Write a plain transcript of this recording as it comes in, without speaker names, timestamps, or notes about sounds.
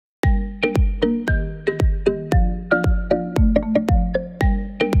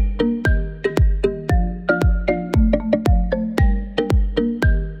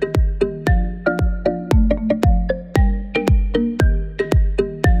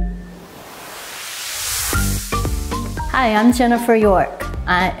Hi, I'm Jennifer York.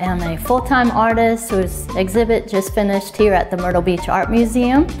 I am a full-time artist whose exhibit just finished here at the Myrtle Beach Art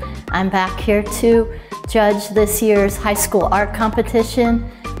Museum. I'm back here to judge this year's high school art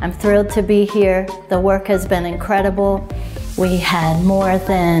competition. I'm thrilled to be here. The work has been incredible. We had more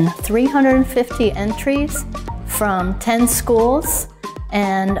than 350 entries from 10 schools,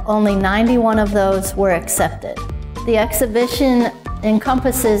 and only 91 of those were accepted. The exhibition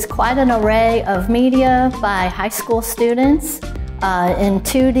encompasses quite an array of media by high school students. In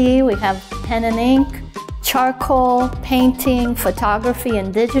 2D, we have pen and ink, charcoal, painting, photography,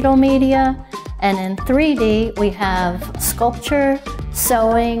 and digital media. And in 3D, we have sculpture,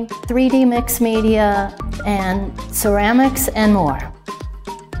 sewing, 3D mixed media, and ceramics, and more.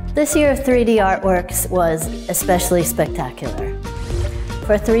 This year of 3D artworks was especially spectacular.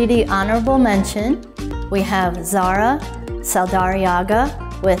 For 3D honorable mention, we have Zara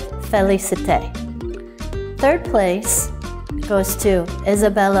Saldarriaga with Félicité. Third place goes to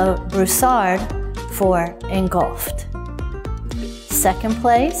Isabella Broussard for Engulfed. Second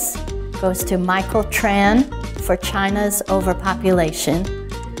place goes to Michael Tran for China's Overpopulation.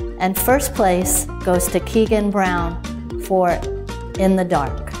 And first place goes to Keegan Brown for In the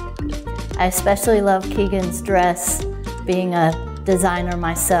Dark. I especially love Keegan's dress. Being a designer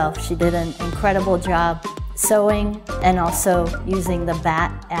myself, she did an incredible job sewing and also using the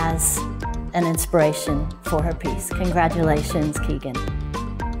bat as an inspiration for her piece. Congratulations, Keegan.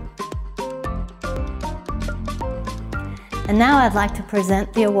 And now I'd like to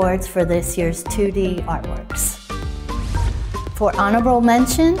present the awards for this year's 2D artworks. For honorable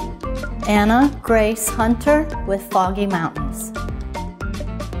mention, Anna Grace Hunter with Foggy Mountains.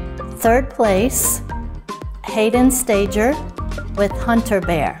 Third place, Hayden Stager with Hunter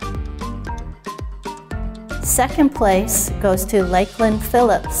Bear. Second place goes to Lakeland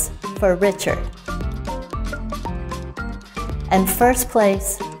Phillips for Richard. And first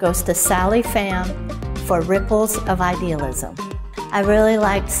place goes to Sally Pham for Ripples of Idealism. I really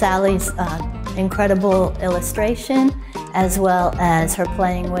liked Sally's incredible illustration, as well as her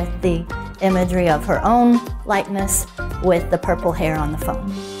playing with the imagery of her own likeness with the purple hair on the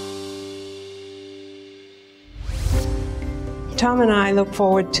phone. Tom and I look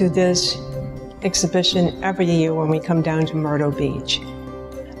forward to this exhibition every year when we come down to Myrtle Beach.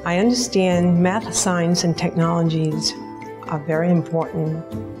 I understand math, science, and technologies are very important,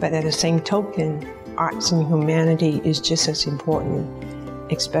 but at the same token, arts and humanity is just as important,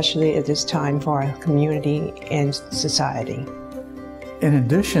 especially at this time for our community and society. In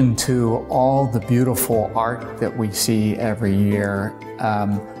addition to all the beautiful art that we see every year,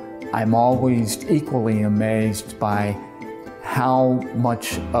 I'm always equally amazed by how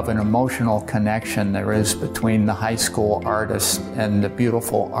much of an emotional connection there is between the high school artists and the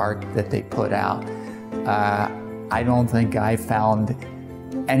beautiful art that they put out. I don't think I found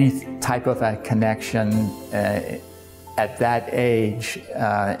any type of a connection at that age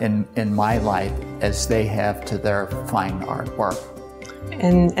in my life as they have to their fine artwork.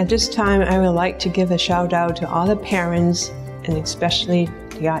 And at this time, I would like to give a shout out to all the parents and especially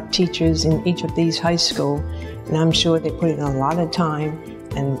the art teachers in each of these high schools. And I'm sure they put in a lot of time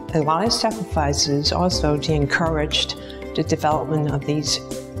and a lot of sacrifices also to encourage the development of these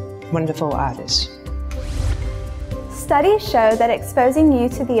wonderful artists. Studies show that exposing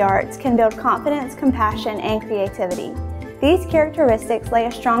youth to the arts can build confidence, compassion, and creativity. These characteristics lay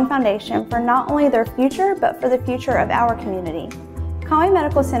a strong foundation for not only their future, but for the future of our community. Conway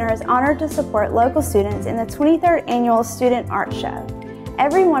Medical Center is honored to support local students in the 23rd Annual Student Art Show.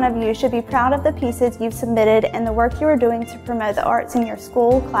 Every one of you should be proud of the pieces you've submitted and the work you are doing to promote the arts in your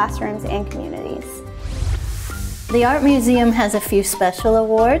school, classrooms, and communities. The Art Museum has a few special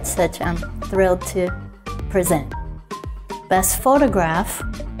awards that I'm thrilled to present. Best Photograph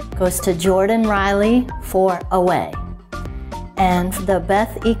goes to Jordan Riley for Away. And the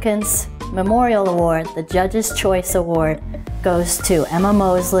Beth Eakins Memorial Award, the Judge's Choice Award, goes to Emma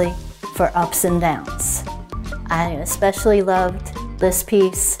Mosley for Ups and Downs. I especially loved this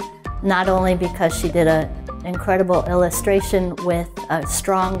piece, not only because she did an incredible illustration with a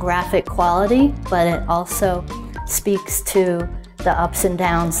strong graphic quality, but it also speaks to the ups and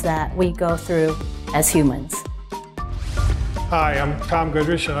downs that we go through as humans. Hi, I'm Tom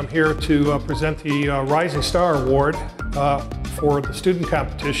Goodrich, and I'm here to present the Rising Star Award for the student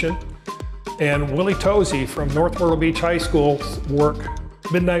competition. And Willie Tozy from North Myrtle Beach High School's work,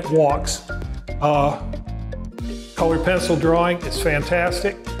 Midnight Walks. Colored pencil drawing is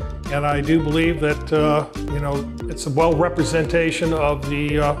fantastic, and I do believe that it's a well representation of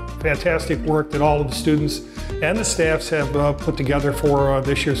the fantastic work that all of the students and the staffs have put together for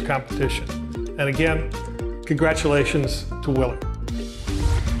this year's competition. And again, Congratulations to Willie.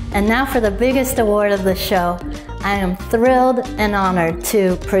 And now for the biggest award of the show. I am thrilled and honored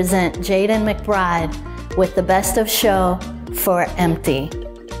to present Jaden McBride with the Best of Show for Empty.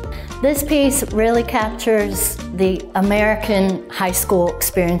 This piece really captures the American high school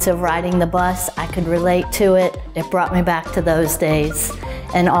experience of riding the bus. I could relate to it. It brought me back to those days.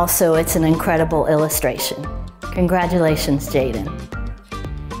 And also it's an incredible illustration. Congratulations, Jaden.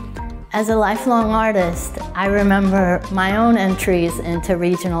 As a lifelong artist, I remember my own entries into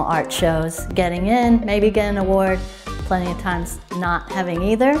regional art shows, getting in, maybe get an award, plenty of times not having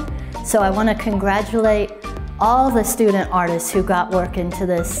either. So I want to congratulate all the student artists who got work into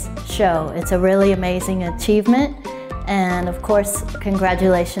this show. It's a really amazing achievement, and of course,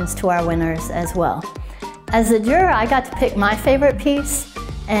 congratulations to our winners as well. As a juror, I got to pick my favorite piece,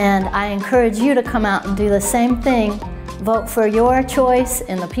 and I encourage you to come out and do the same thing. Vote for your choice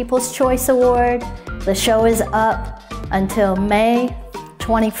in the People's Choice Award. The show is up until May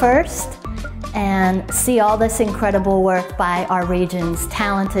 21st, and see all this incredible work by our region's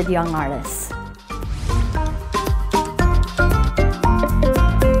talented young artists.